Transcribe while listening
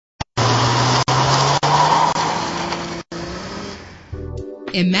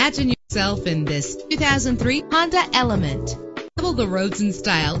Imagine yourself in this 2003 Honda Element. Travel the roads in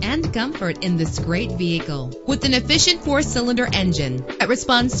style and comfort in this great vehicle. With an efficient 4-cylinder engine that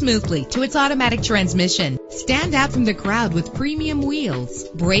responds smoothly to its automatic transmission. Stand out from the crowd with premium wheels.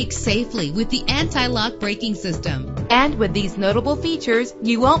 Brake safely with the anti-lock braking system. And with these notable features,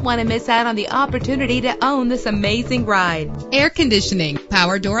 you won't want to miss out on the opportunity to own this amazing ride. Air conditioning,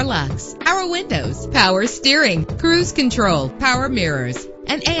 power door locks, power windows, power steering, cruise control, power mirrors,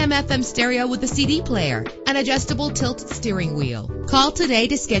 an AM/FM stereo with a CD player, an adjustable tilt steering wheel. Call today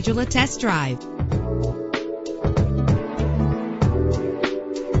to schedule a test drive.